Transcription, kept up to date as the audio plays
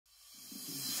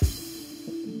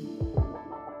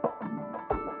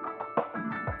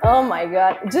Oh my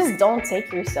God, just don't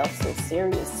take yourself so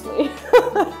seriously.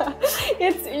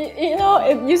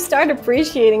 If you start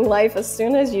appreciating life as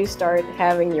soon as you start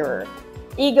having your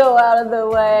ego out of the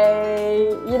way,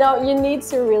 you need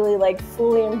to really like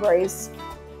fully embrace,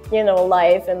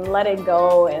 life and let it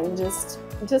go and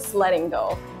just letting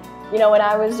go. When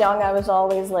I was young, I was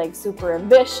always like super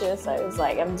ambitious. I was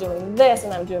like, I'm doing this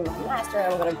and I'm doing my master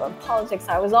and I'm going to go in politics.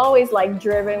 I was always like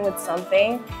driven with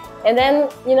something. And then,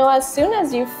 as soon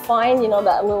as you find,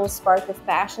 that little spark of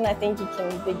passion, I think you can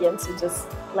begin to just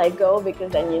let go,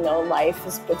 because then, life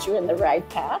has put you in the right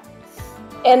path.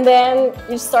 And then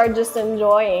you start just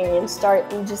enjoying and start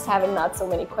just having not so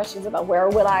many questions about where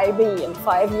would I be in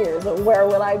 5 years or where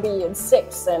would I be in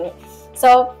 6. And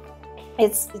so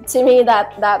it's, to me,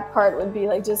 that part would be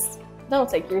like, just don't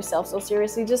take yourself so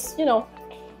seriously. Just,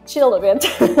 chill a bit.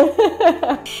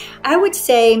 I would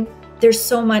say there's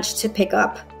so much to pick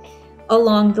up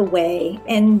along the way.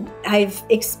 And I've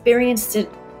experienced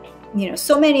it,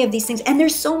 so many of these things, and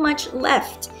there's so much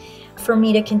left for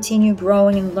me to continue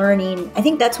growing and learning. I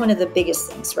think that's one of the biggest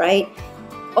things, right?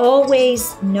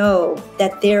 Always know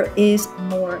that there is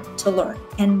more to learn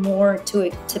and more to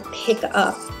pick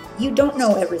up. You don't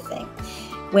know everything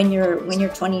when you're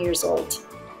 20 years old,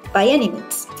 by any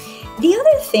means. The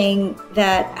other thing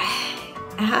that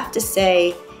I have to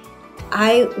say,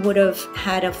 I would have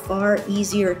had a far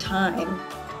easier time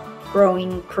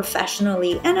growing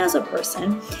professionally and as a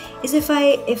person, is if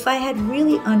I had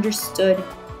really understood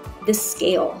the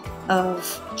scale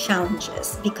of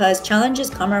challenges, because challenges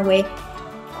come our way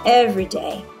every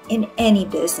day in any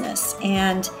business.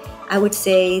 And I would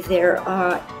say there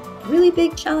are really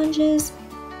big challenges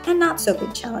and not so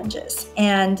big challenges.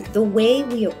 And the way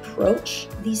we approach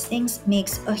these things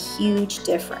makes a huge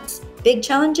difference. Big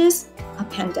challenges, a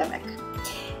pandemic.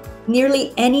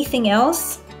 Nearly anything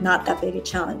else, not that big a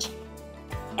challenge.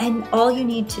 And all you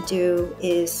need to do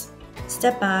is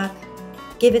step back,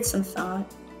 give it some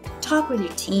thought, talk with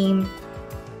your team,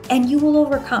 and you will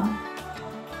overcome.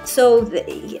 So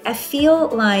I feel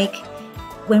like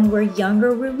when we're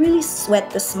younger, we really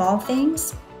sweat the small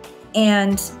things,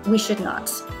 and we should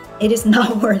not. It is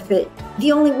not worth it.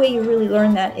 The only way you really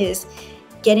learn that is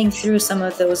getting through some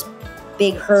of those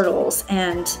big hurdles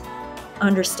and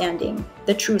understanding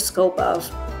the true scope of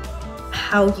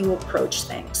how you approach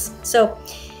things. So,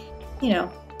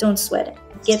 don't sweat it.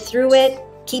 Get through it,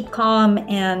 keep calm,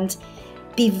 and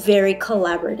be very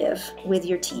collaborative with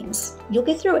your teams. You'll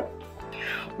get through it.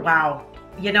 Wow.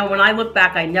 When I look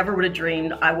back, I never would have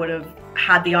dreamed I would have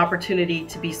had the opportunity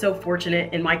to be so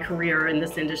fortunate in my career in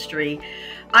this industry.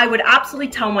 I would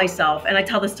absolutely tell myself, and I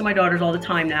tell this to my daughters all the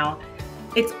time now,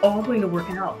 it's all going to work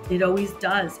out. It always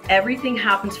does. Everything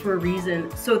happens for a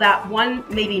reason. So that one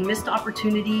maybe missed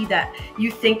opportunity that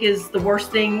you think is the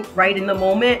worst thing right in the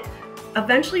moment,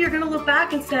 eventually you're going to look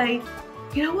back and say,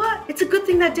 you know what? It's a good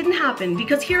thing that didn't happen,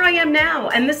 because here I am now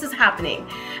and this is happening.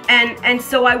 And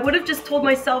so I would have just told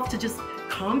myself to just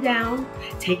calm down,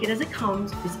 take it as it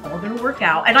comes. It's all going to work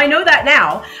out. And I know that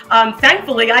now.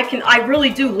 Thankfully, I really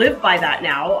do live by that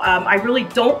now. I really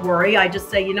don't worry. I just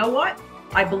say, you know what?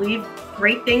 I believe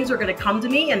great things are going to come to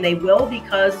me, and they will,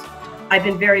 because I've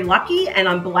been very lucky and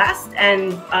I'm blessed.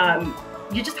 And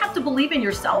you just have to believe in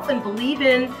yourself and believe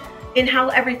in how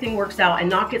everything works out, and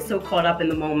not get so caught up in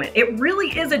the moment. It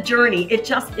really is a journey.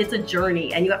 It's a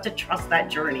journey, and you have to trust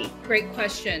that journey. Great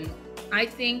question. I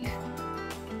think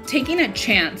taking a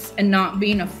chance and not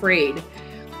being afraid,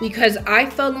 because I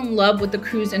fell in love with the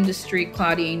cruise industry,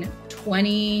 Claudine,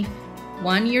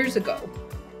 21 years ago.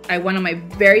 I went on my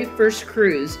very first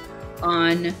cruise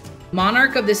on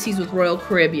Monarch of the Seas with Royal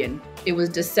Caribbean. It was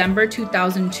December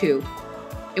 2002.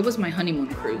 It was my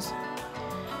honeymoon cruise.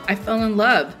 I fell in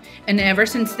love. And ever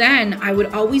since then, I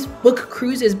would always book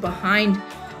cruises behind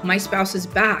my spouse's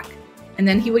back. And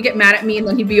then he would get mad at me and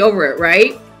then he'd be over it,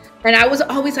 right? And I was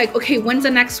always like, okay, when's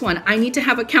the next one? I need to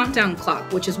have a countdown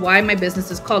clock, which is why my business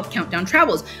is called Countdown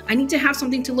Travels. I need to have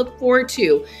something to look forward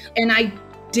to. And I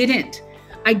didn't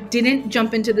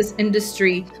jump into this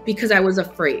industry because I was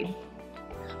afraid.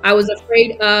 I was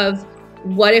afraid of,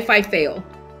 what if I fail?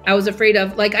 I was afraid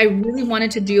of, I really wanted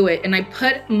to do it. And I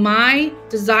put my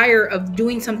desire of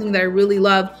doing something that I really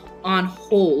love on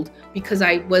hold because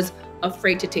I was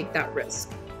afraid to take that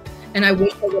risk. And I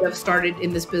wish I would have started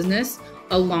in this business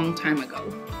a long time ago.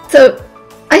 So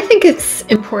I think it's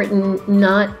important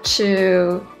not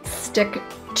to stick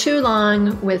too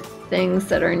long with things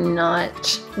that are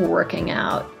not working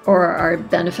out or are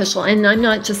beneficial. And I'm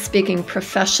not just speaking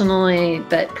professionally,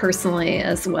 but personally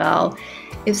as well.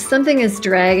 If something is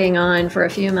dragging on for a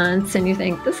few months and you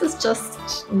think this is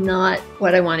just not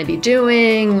what I want to be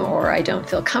doing, or I don't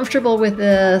feel comfortable with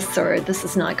this, or this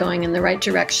is not going in the right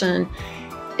direction,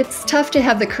 it's tough to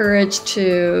have the courage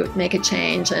to make a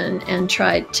change and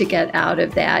try to get out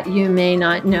of that. You may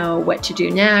not know what to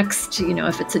do next,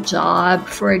 if it's a job,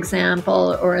 for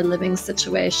example, or a living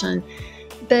situation.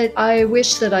 But I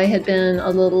wish that I had been a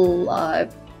little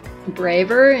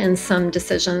braver in some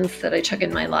decisions that I took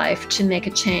in my life to make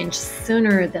a change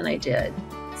sooner than I did.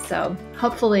 So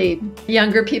hopefully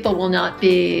younger people will not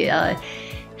be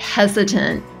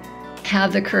hesitant,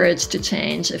 have the courage to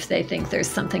change if they think there's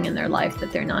something in their life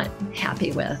that they're not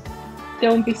happy with.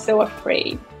 Don't be so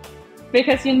afraid,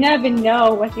 because you never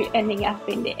know what you're ending up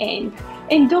in the end.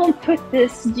 And don't put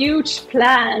this huge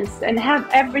plans and have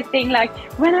everything like,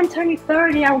 when I'm turning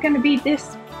 30, I'm going to be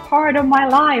this part of my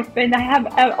life and I have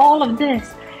all of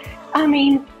this. I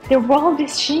mean, the world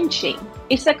is changing.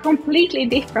 It's a completely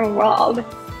different world.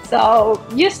 So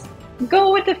just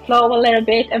go with the flow a little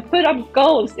bit and put up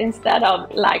goals instead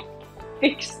of like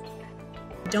fixed.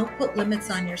 Don't put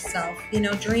limits on yourself.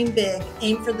 Dream big,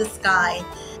 aim for the sky,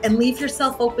 and leave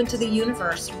yourself open to the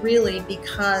universe, really,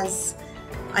 because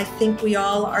I think we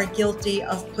all are guilty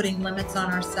of putting limits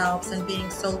on ourselves and being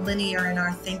so linear in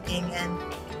our thinking, and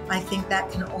I think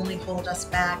that can only hold us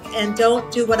back. And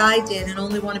don't do what I did and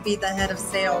only want to be the head of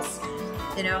sales.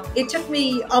 It took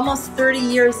me almost 30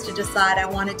 years to decide I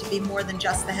wanted to be more than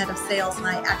just the head of sales, and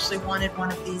I actually wanted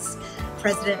one of these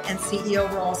president and CEO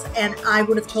roles. And I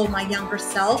would have told my younger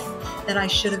self that I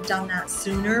should have done that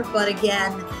sooner. But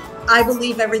again, I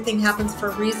believe everything happens for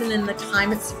a reason and the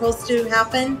time it's supposed to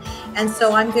happen. And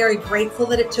so I'm very grateful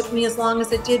that it took me as long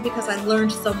as it did, because I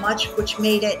learned so much, which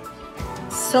made it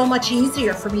so much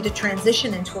easier for me to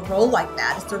transition into a role like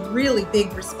that. It's a really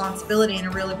big responsibility and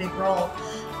a really big role.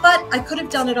 But I could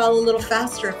have done it all a little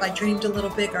faster if I dreamed a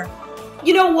little bigger.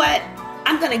 You know what?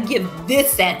 I'm going to give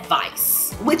this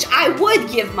advice, which I would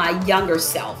give my younger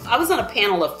self. I was on a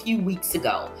panel a few weeks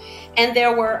ago, and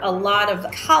there were a lot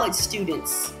of college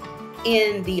students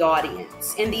in the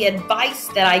audience. And the advice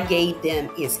that I gave them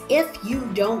is, if you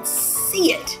don't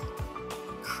see it,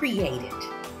 create it.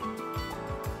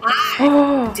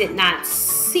 I did not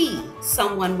see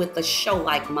someone with a show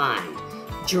like mine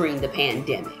during the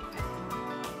pandemic.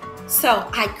 So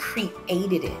I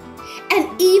created it.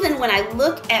 And even when I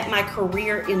look at my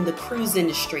career in the cruise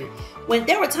industry, when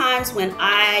there were times when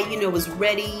I, was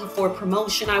ready for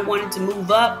promotion, I wanted to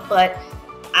move up, but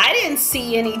I didn't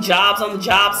see any jobs on the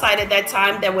job site at that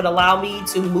time that would allow me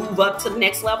to move up to the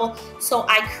next level. So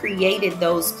I created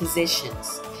those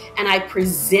positions and I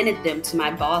presented them to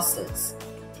my bosses.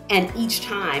 And each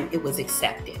time it was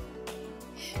accepted.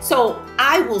 So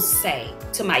I will say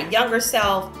to my younger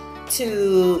self,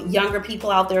 to younger people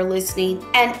out there listening,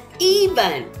 and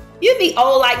even you'd be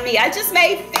old like me. I just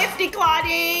made 50,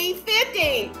 Claudine,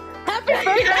 50. Happy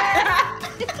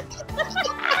birthday!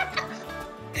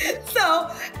 So,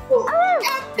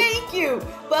 thank you.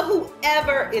 But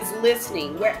whoever is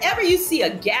listening, wherever you see a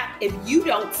gap, if you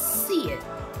don't see it,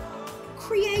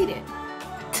 create it.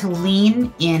 To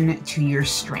lean into your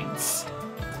strengths.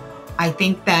 I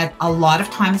think that a lot of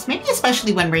times, maybe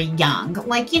especially when we're young,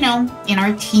 like, in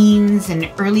our teens and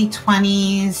early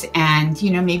 20s, and,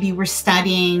 maybe we're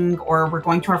studying or we're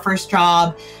going to our first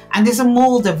job, and there's a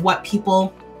mold of what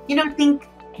people, think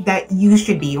that you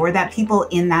should be, or that people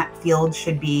in that field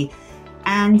should be.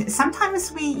 And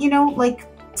sometimes we,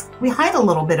 we hide a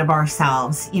little bit of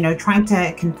ourselves, trying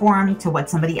to conform to what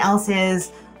somebody else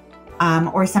is.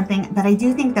 Or something. But I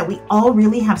do think that we all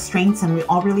really have strengths and we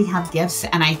all really have gifts.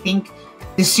 And I think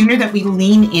the sooner that we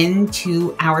lean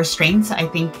into our strengths, I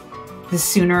think the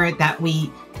sooner that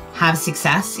we have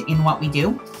success in what we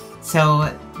do.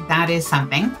 So that is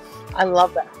something. I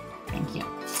love that. Thank you.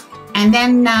 And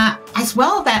then as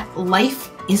well, that life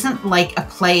isn't like a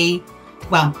play.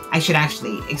 Well, I should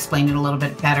actually explain it a little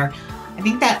bit better. I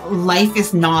think that life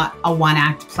is not a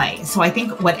one-act play. So I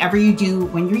think whatever you do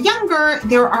when you're younger,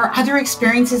 there are other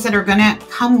experiences that are going to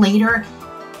come later,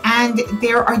 and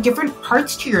there are different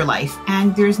parts to your life.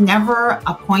 And there's never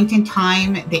a point in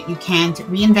time that you can't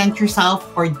reinvent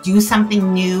yourself or do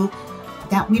something new,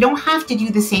 that we don't have to do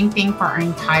the same thing for our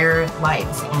entire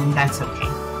lives, and that's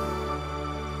okay.